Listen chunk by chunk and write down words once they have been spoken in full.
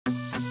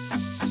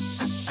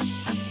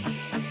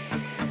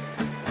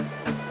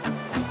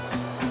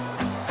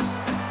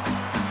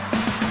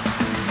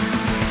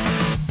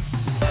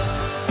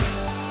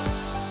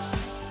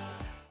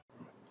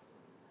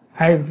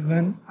Hi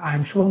everyone, I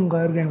am Shubham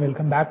Garg and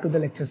welcome back to the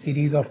lecture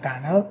series of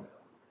Tanner.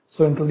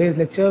 So in today's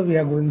lecture, we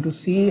are going to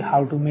see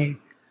how to make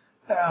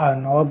a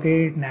NOR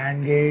gate,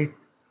 NAND gate,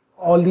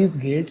 all these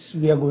gates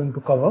we are going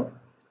to cover.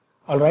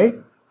 Alright,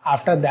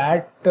 after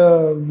that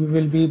we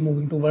will be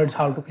moving towards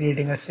how to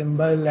creating a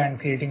symbol and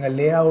creating a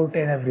layout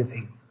and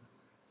everything.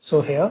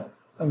 So here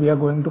we are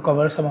going to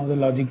cover some of the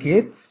logic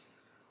gates.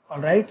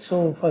 Alright,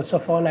 so first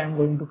of all I am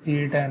going to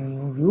create a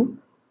new view.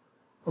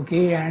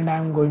 Okay, and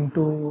I'm going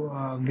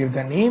to give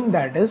the name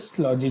that is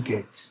logic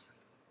gates.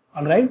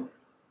 Alright,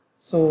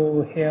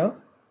 so here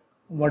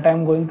what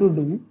I'm going to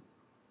do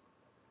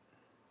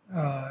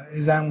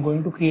is I'm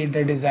going to create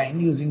the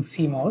design using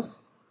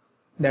CMOS,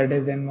 that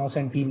is NMOS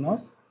and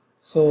PMOS.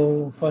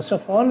 So first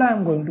of all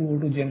I'm going to go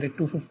to generate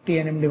 250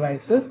 nm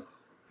devices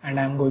and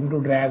I'm going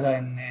to drag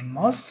an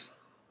NMOS.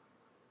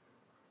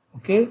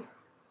 Okay,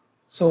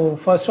 so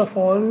first of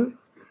all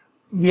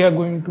we are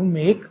going to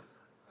make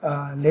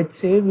let's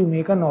say we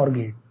make a NOR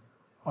gate.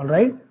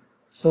 Alright,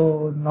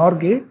 so NOR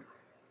gate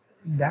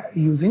that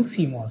using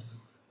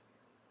CMOS.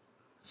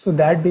 So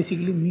that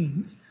basically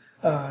means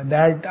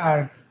that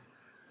our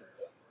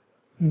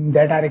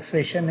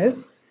expression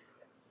is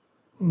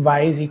y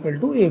is equal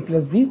to a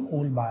plus b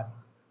whole bar.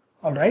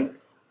 Alright,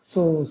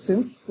 so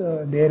since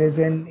there is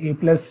an a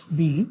plus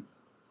b,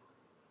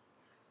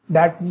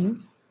 that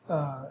means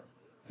the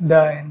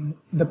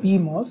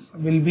PMOS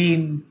will be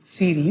in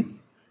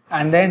series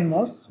and the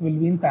NMOS will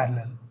be in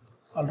parallel.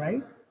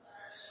 Alright,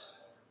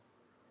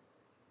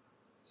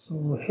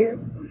 so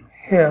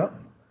here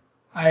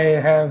I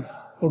have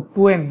put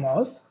two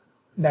NMOS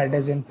that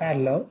is in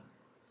parallel.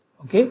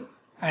 Okay,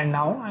 and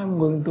now I am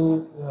going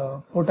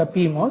to put a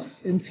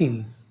PMOS in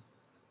series.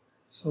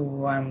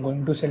 So I am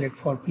going to select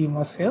for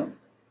PMOS here,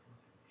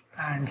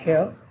 and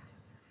here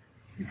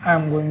I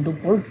am going to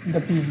put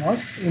the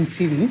PMOS in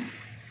series.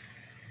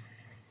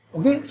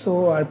 Okay,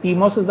 so our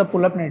PMOS is the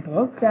pull-up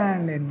network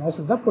and NMOS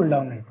is the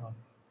pull-down network.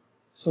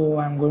 So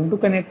I'm going to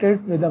connect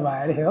it with a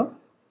wire here,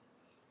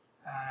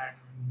 and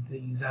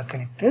these are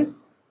connected.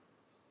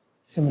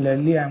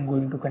 Similarly, I'm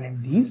going to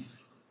connect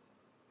these.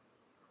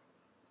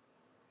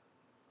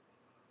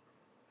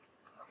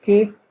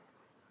 Okay,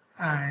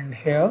 and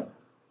here,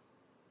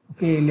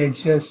 okay,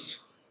 let's just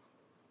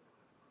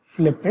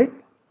flip it.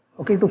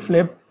 Okay, to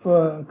flip,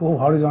 to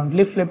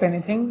horizontally flip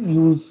anything,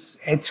 use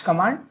H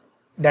command,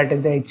 that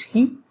is the H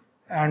key.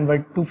 And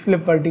to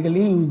flip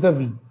vertically, use the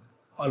V.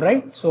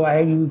 Alright, so I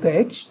have used the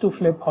H to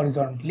flip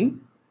horizontally.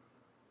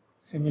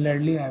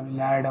 Similarly, I will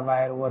add a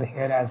wire over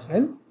here as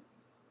well.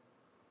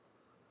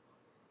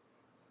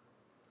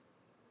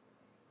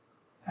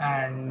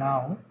 And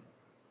now,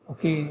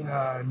 okay,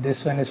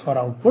 this one is for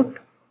output.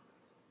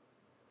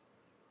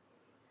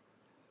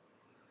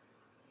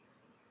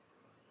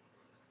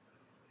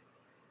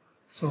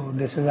 So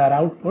this is our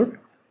output,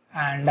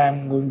 and I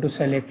am going to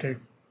select it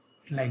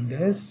like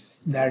this,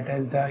 that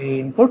is the A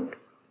input,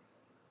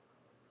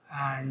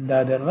 and the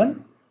other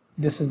one,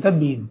 this is the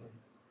B input.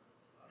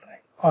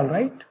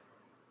 Alright,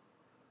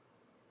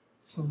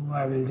 so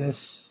I will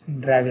just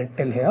drag it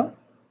till here.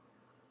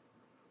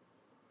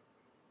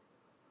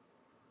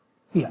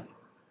 Yeah,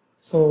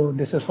 so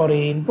this is for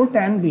A input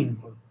and B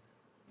input.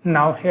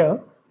 Now here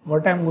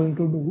what I am going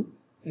to do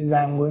is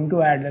I am going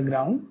to add the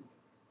ground.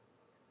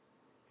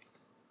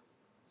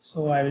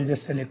 So I will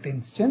just select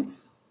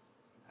instance,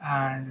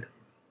 and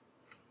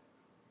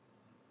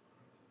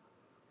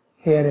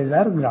here is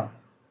our ground.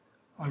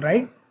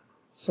 Alright,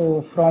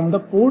 so from the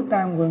port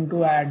I am going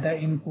to add the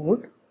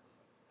input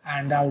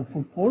and the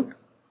output port.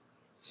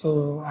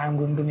 So I am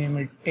going to name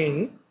it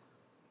A,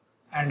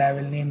 and I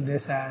will name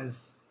this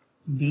as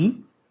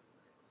B.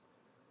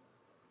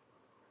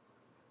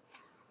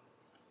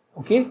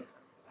 Okay,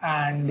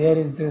 and there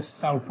is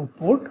this output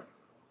port,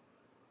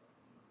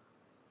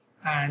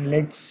 and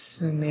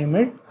let's name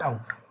it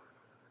out.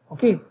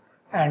 Okay,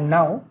 and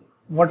now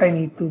what I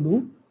need to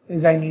do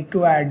is I need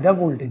to add the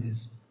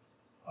voltages.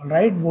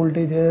 Alright,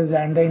 voltages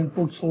and the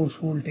input source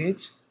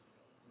voltage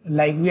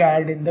like we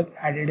added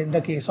in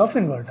the case of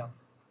inverter.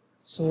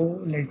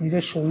 So let me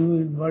just show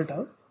you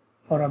inverter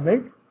for a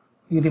bit.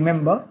 You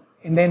remember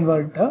in the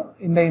inverter,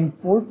 in the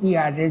input we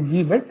added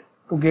V bit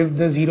to give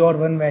the 0 or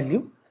 1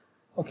 value.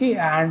 Okay,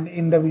 and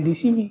in the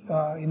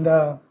VDC, in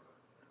the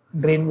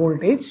drain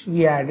voltage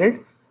we added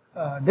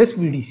this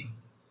VDC.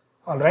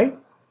 Alright,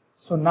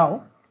 so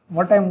now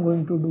what I am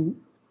going to do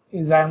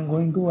is I am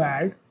going to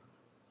add,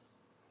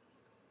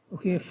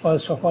 okay,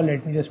 first of all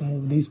let me just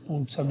move these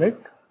ports a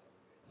bit,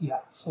 yeah,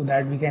 so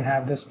that we can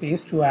have the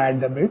space to add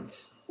the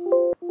bits.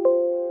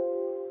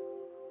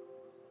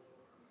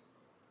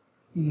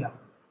 Yeah,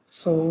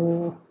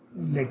 so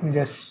let me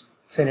just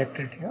select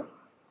it here.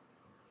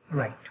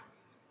 Right,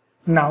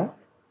 now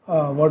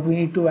what we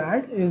need to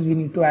add is we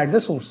need to add the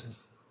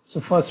sources.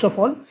 So first of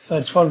all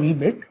search for V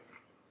bit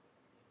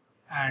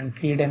and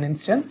create an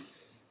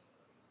instance.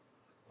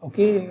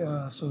 Okay,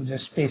 so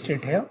just paste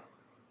it here.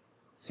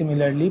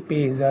 Similarly,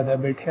 paste the other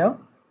bit here.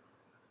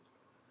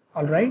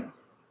 Alright,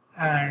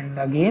 and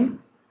again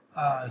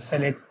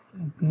select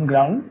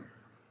ground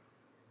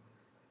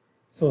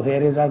So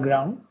here is our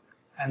ground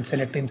and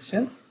select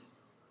instance.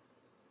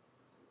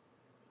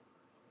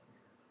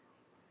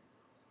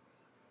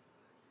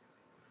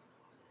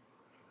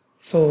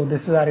 So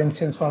this is our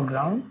instance for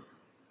ground.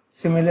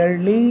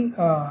 Similarly,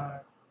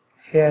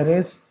 here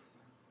is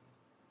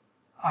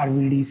our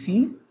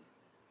VDC,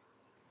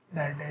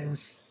 that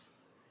is,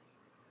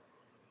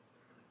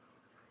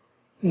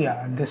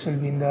 yeah, this will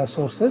be in the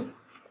sources.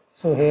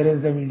 So here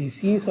is the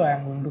VDC, so I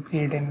am going to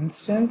create an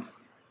instance.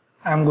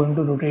 I am going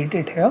to rotate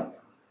it here,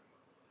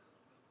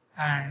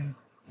 and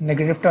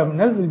negative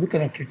terminal will be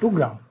connected to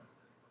ground.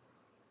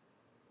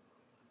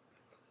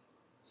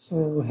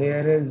 So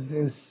here is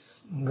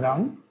this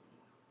ground.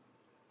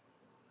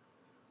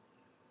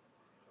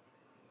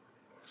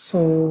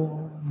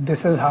 So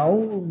this is how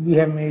we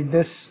have made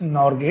this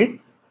NOR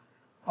gate.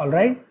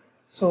 Alright.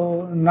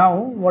 So now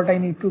what I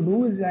need to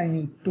do is I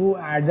need to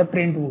add the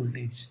print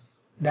voltage,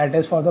 that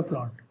is for the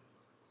plot.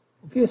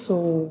 Okay,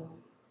 so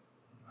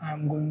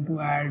I'm going to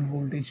add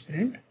voltage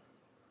print.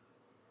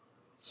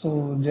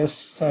 So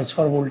just search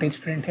for voltage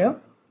print here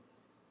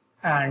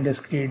and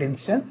just create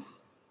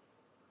instance.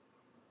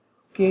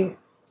 Okay,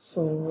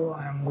 so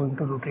I'm going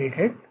to rotate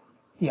it.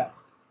 Yeah,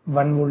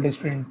 one voltage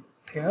print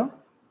here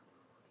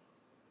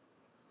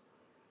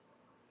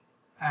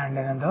and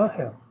another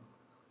here.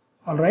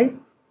 Alright,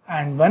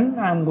 and one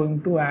I'm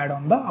going to add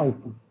on the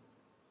output.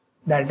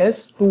 That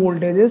is two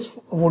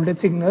voltage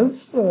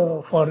signals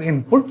for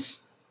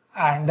inputs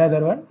and the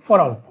other one for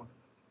output.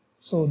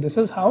 So this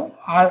is how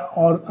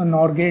our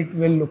NOR gate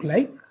will look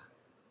like.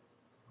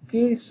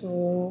 Okay,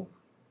 so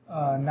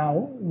now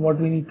what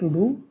we need to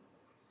do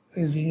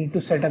is we need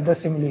to set up the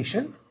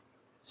simulation.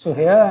 So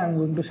here I am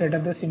going to set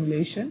up the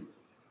simulation.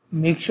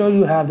 Make sure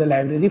you have the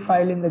library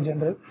file in the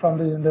general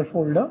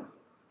folder,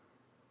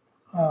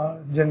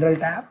 general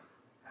tab,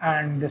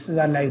 and this is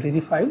our library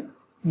file.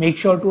 Make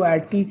sure to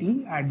add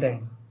TT at the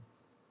end.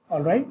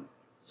 Alright,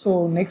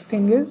 so next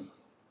thing is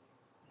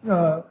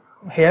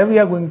here we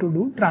are going to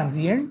do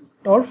transient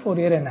or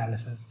Fourier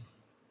analysis.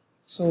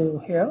 So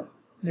here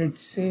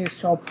let's say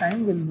stop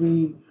time will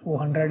be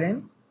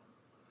 400n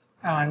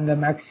and the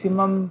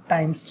maximum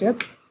time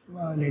step,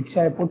 let's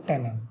say I put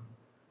 10n.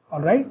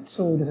 Alright,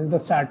 so this is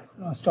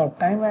the stop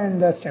time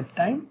and the step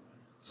time.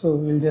 So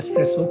we'll just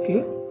press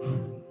OK,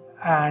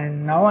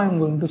 and now I'm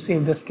going to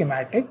save the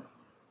schematic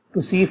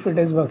to see if it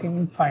is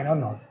working fine or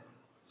not.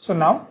 So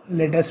now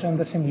let us run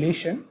the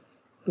simulation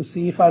to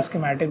see if our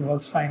schematic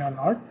works fine or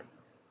not.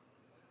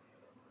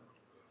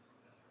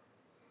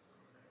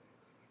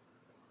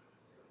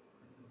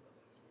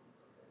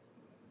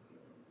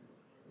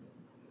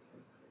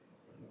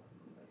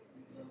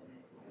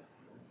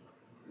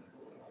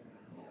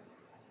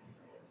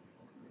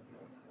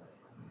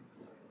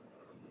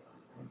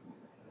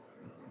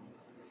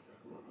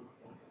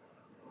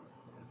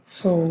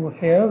 So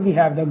here we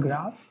have the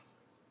graph.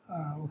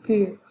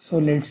 Okay, so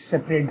let's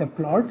separate the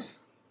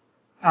plots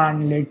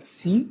and let's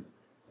see.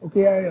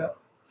 Okay,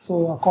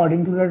 so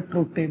according to the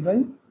truth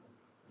table,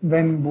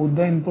 when both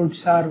the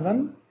inputs are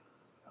 1,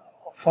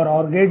 for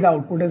OR gate the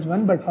output is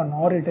 1, but for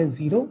NOR it is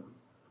 0.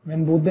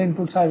 When both the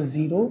inputs are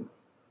 0,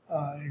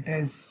 it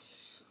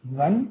is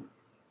 1.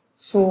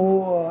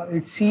 So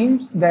it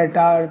seems that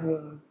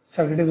our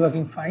circuit is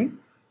working fine.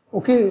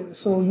 Okay,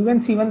 so you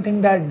can see one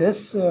thing, that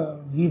this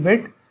V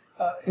bit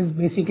is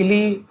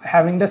basically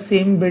having the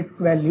same bit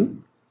value.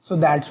 So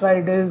that's why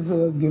it is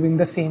giving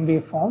the same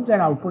waveforms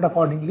and output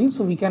accordingly.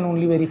 So we can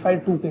only verify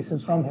two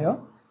cases from here.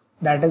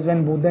 That is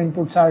when both the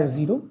inputs are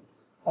 0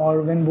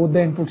 or when both the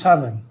inputs are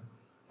 1.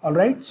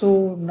 Alright,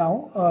 so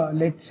now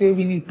let's say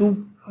we need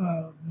to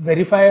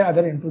verify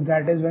other input,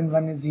 that is when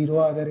one is 0,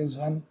 other is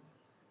 1,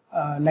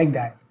 like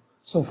that.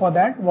 So for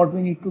that what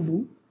we need to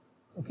do,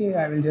 okay,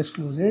 I will just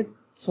close it.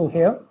 So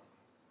here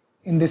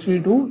in this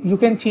V2 you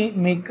can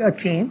make a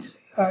change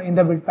in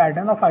the bit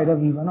pattern of either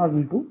V1 or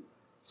V2.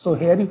 So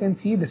here you can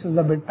see this is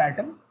the bit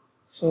pattern.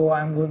 So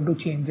I am going to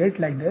change it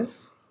like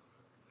this.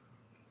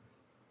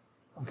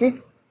 Okay,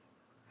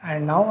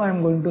 and now I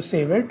am going to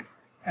save it,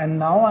 and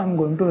now I am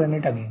going to run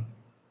it again.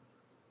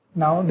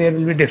 Now there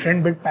will be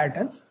different bit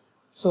patterns.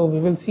 So we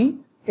will see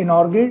in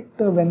OR gate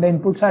when the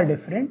inputs are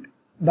different,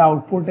 the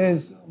output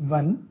is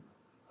 1,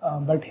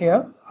 but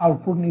here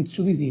output needs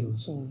to be 0.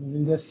 So we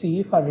will just see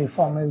if our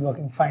waveform is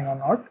working fine or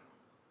not.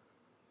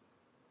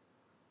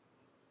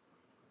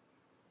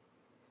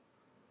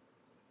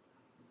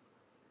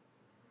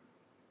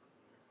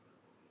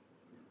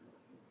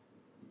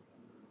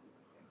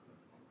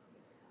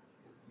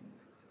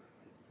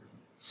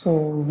 So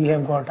we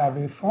have got our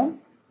waveform.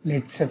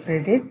 Let's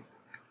separate it.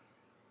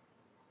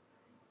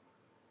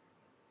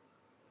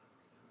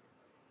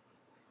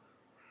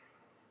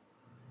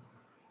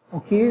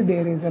 Okay,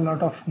 there is a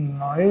lot of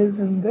noise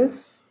in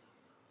this.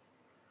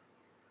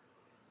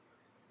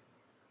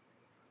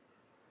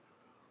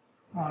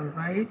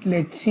 Alright,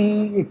 let's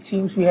see. It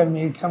seems we have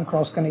made some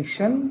cross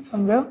connection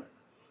somewhere.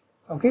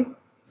 Okay,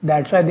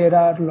 that's why there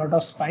are a lot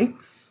of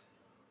spikes.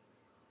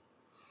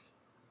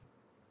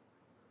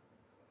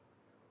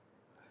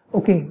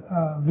 Okay,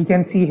 we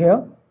can see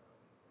here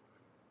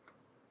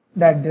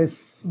that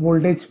this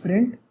voltage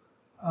print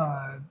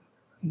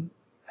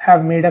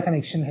have made a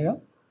connection here.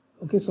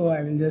 Okay, so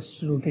I will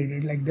just rotate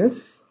it like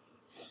this.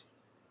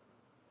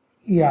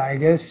 Yeah, I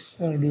guess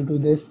due to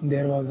this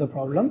there was the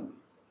problem,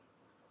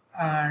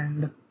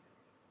 and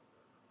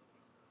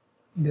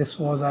this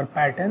was our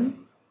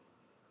pattern.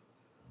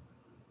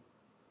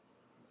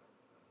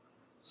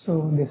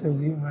 So this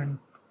is even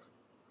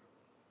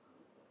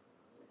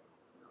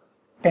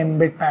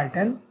 10-bit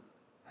pattern,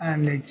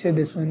 and let's say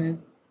this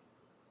is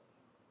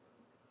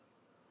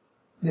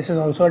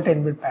also a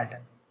 10-bit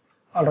pattern.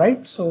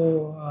 Alright,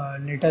 so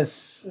let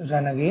us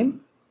run again.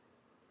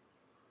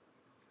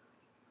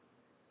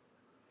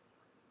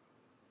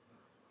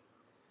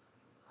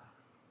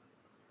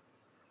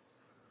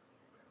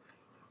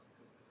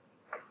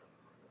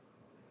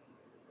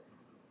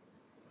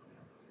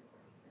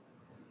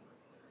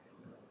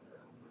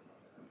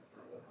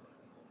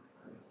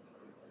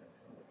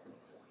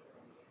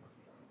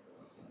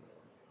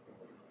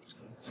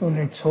 So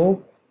let's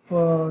hope the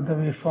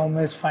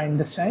waveform is fine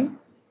this time.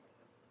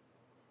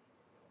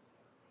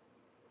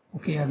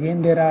 Okay,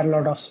 again there are a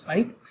lot of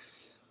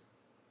spikes.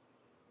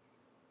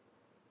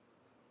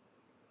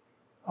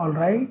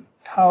 Alright,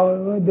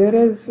 however there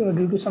is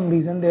due to some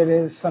reason there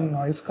is some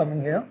noise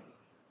coming here,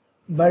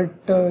 but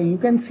you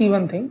can see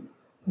one thing,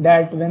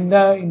 that when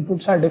the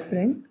inputs are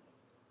different,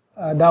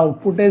 the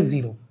output is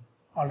 0.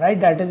 Alright,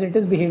 that is, it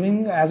is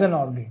behaving as an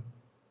OR gate.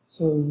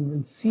 So we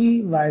will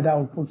see why the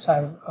outputs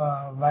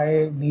are,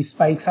 why these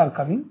spikes are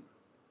coming.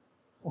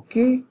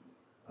 Okay,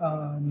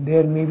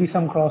 there may be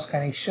some cross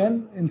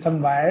connection in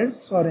some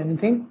wires or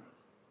anything.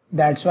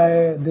 That's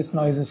why this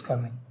noise is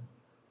coming.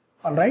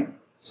 Alright,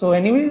 so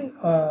anyway,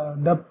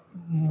 the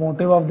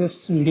motive of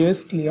this video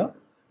is clear,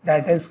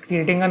 that is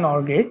creating an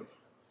OR gate.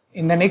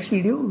 In the next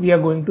video, we are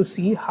going to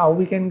see how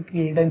we can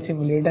create and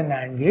simulate an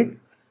AND gate.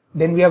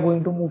 Then we are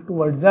going to move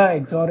towards the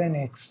XOR and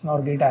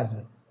XNOR gate as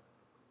well.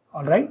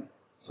 Alright,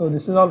 so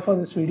this is all for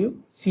this video.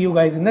 See you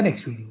guys in the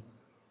next video.